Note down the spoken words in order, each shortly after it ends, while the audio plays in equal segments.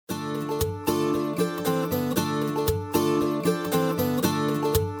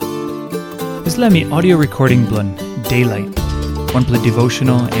Islami audio recording blun Daylight. One play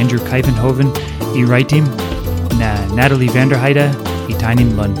devotional Andrew Kuyvenhoven, Ritim, na Natalie Vanderheide,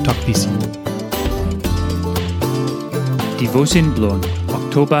 tainim blun tokpisin. Devotion blun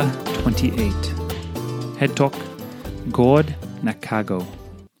October 28. Head talk God na Kago.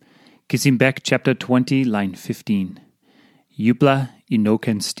 Kisim Bek chapter 20 line 15.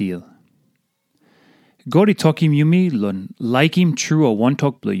 Yupela stil. Gori tokim Yumi lun Laikim true o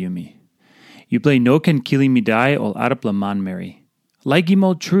wantok blo Yumi. Yupela no ken kilim midai ol arape manmeri. Laikim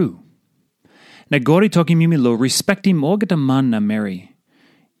ol true. Na gori tokim Yumi lo respektim olgeta man meri.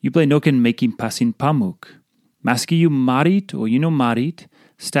 Yupela no ken mekim pasin pamuk. Maski you marit or marit,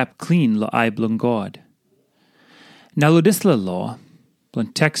 stap klin lo I blun God. Na lo Dispela law,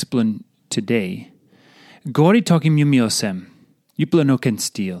 blun teks blun today, gori tokim Yumi olsem. Yupela no ken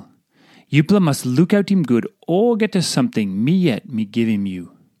stil. Yupela must lukautim good olgeta something me yet me givim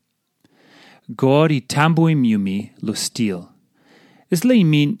you. God tambuim Yumi lo stil. Isle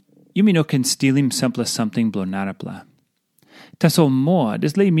mean Yumi no ken stilim sampla something blo narapla. Tasol more,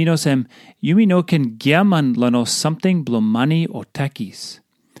 isle minosem Yumi no ken giaman lano something blo money or takis.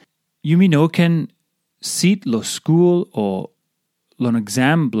 Yumi no ken seat lo school or lon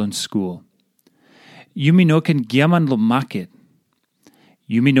exam blon school. Yumi no ken giaman lo market.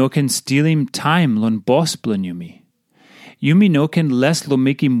 Yumi no ken stilim time lon boss blon Yumi. Yumi no ken less lo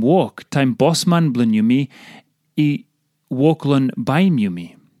mekim walk time bossman blon Yumi I walk lon baim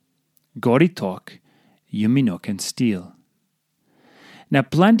Yumi. Gori talk, Yumi no ken steal. Na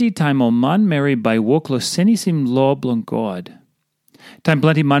plenty time o manmeri by walk lo senisim law blon God. Time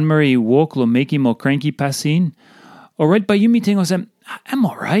plenty manmeri walk lo mekim o cranky pasin. Or right by Yumi ting osem, I'm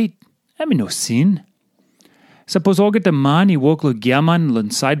alright. I'm no sin. Suppose all get the man I walk lo giaman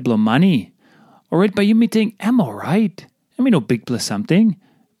lon side blo money. Or right by Yumi ting, I'm alright. I mean no big plus something.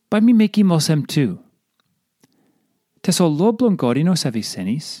 By me make him olsem too. Teso lo blon godi no savi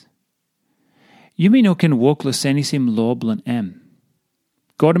senis. Yumi no can walk lo senisim lo blon em.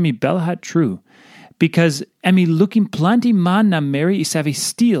 God me belhat true. Because emi looking plenty man na meri I savi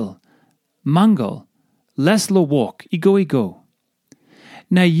stil. Mangal. Less lo walk. Ego.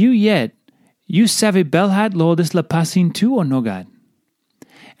 Na you yet. You savi belhat lo this la pasin too or no God?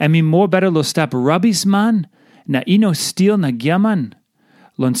 Emi more better lo stap rubbish man. Na ino stil na giaman,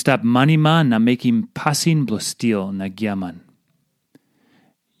 lon stap money man na mekim pasin blo stil na giaman.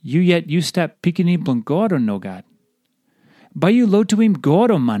 You stap pikini blon God or no God? By you lo to him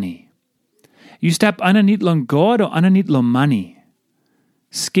God or money? You stap ananit lon God or ananit lon money?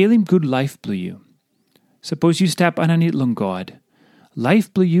 Scale him good life blo you. Suppose you stap ananit lon God.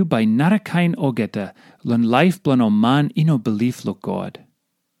 Life blo you by narakain olgeta, lon life blon o man ino belief lo God.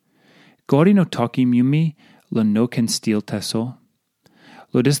 God ino tokim Yumi, lo no ken stil taso.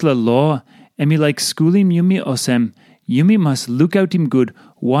 Lo Dispela law, emi like schoolim Yumi olsem, Yumi must lukautim good,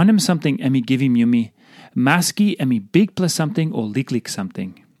 wanem something emi givim Yumi, Maski emi big plus something or lik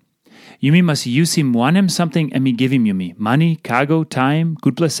something. Yumi must use him wanem something emi givim Yumi, money, Kago, time,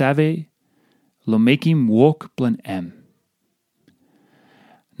 good plus save, lo mekim walk blon em.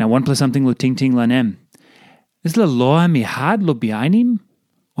 Now one plus something lo ting lan em. Is la law emi had lo behind him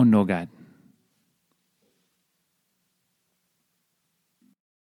or no God?